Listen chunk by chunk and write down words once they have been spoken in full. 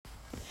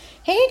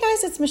Hey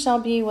guys, it's Michelle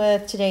B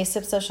with today's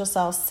Sip Social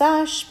Sell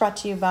Sesh, brought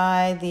to you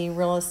by the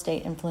Real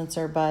Estate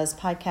Influencer Buzz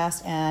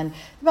podcast and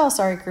the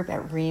Belisari Group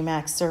at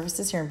RE/MAX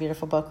Services here in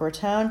beautiful Boca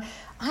Raton.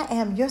 I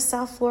am your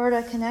South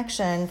Florida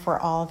connection for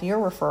all of your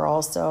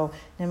referrals. So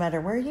no matter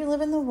where you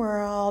live in the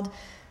world,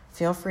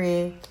 feel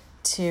free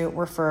to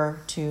refer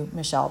to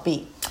Michelle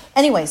B.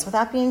 Anyways, with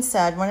that being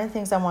said, one of the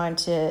things I wanted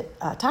to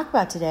talk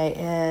about today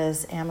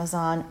is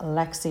Amazon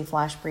Alexa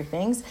Flash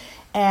Briefings,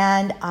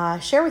 and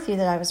share with you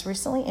that I was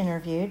recently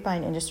interviewed by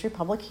an industry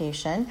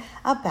publication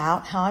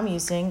about how I'm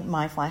using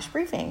my Flash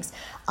Briefings.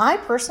 I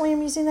personally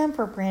am using them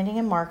for branding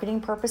and marketing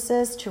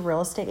purposes to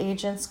real estate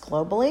agents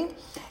globally.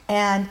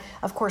 And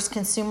of course,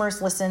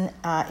 consumers listen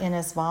in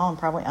as well, and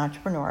probably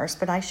entrepreneurs,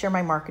 but I share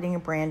my marketing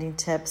and branding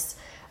tips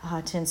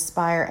to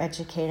inspire,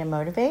 educate, and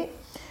motivate.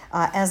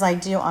 As I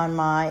do on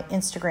my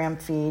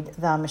Instagram feed,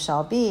 the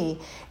Michelle B.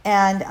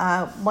 And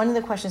one of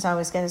the questions I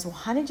always get is, well,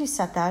 how did you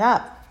set that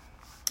up?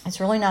 It's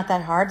really not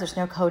that hard. There's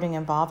no coding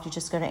involved. You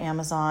just go to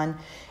Amazon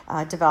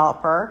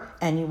developer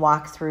and you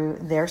walk through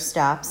their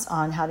steps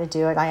on how to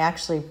do it. I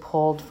actually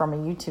pulled from a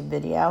YouTube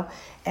video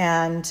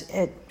and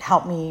it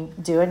helped me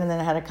do it. And then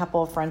I had a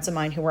couple of friends of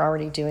mine who were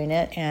already doing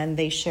it, and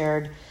they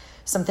shared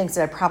some things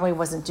that I probably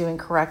wasn't doing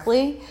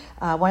correctly.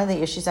 One of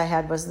the issues I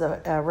had was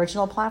the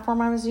original platform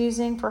I was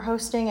using for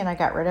hosting, and I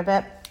got rid of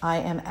it. I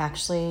am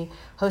actually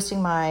hosting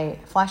my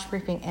Flash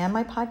Briefing and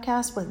my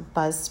podcast with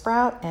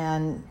Buzzsprout,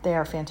 and they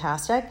are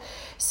fantastic.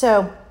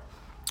 So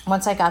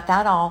once I got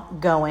that all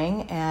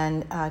going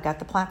and got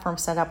the platform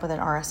set up with an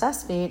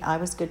RSS feed, I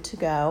was good to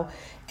go.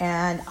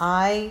 And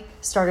I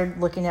started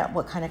looking at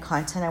what kind of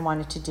content I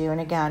wanted to do, and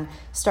again,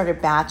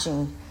 started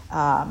batching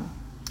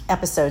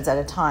episodes at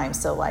a time.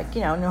 So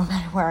no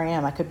matter where I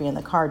am, I could be in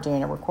the car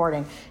doing a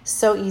recording.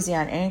 So easy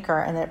on Anchor,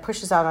 and then it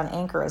pushes out on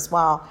Anchor as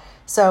well.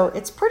 So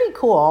it's pretty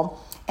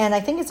cool. And I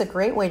think it's a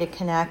great way to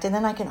connect. And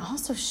then I can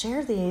also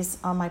share these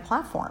on my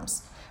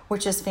platforms,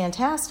 which is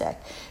fantastic.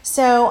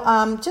 So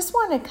just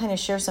want to kind of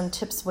share some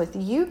tips with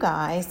you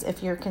guys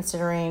if you're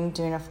considering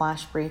doing a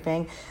flash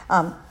briefing.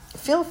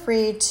 Feel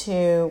free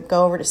to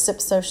go over to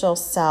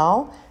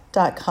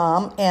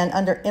sipsocialsell.com, and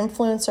under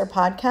Influencer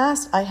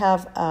Podcast, I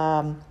have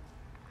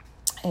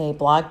a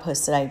blog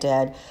post that I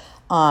did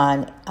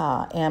on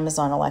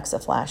Amazon Alexa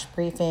Flash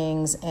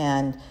Briefings,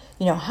 and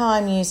how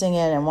I'm using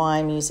it and why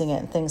I'm using it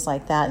and things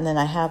like that. And then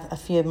I have a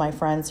few of my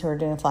friends who are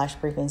doing flash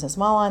briefings as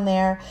well on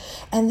there.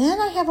 And then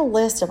I have a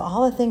list of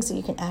all the things that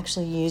you can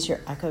actually use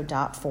your Echo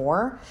Dot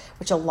for,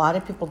 which a lot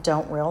of people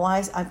don't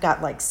realize. I've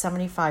got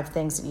 75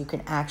 things that you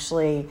can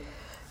actually,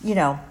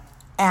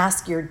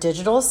 ask your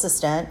digital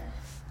assistant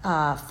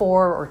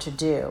for or to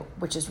do,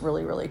 which is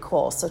really, really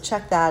cool. So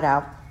check that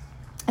out.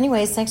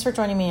 Anyways, thanks for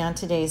joining me on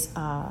today's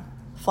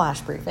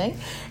flash briefing,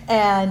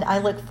 and I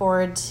look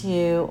forward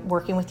to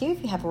working with you.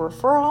 If you have a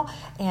referral,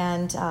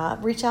 and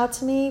reach out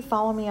to me,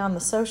 follow me on the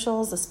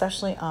socials,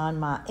 especially on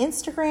my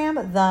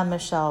Instagram, the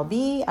Michelle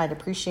B. I'd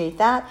appreciate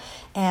that,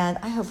 and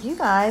I hope you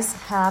guys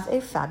have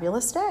a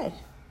fabulous day.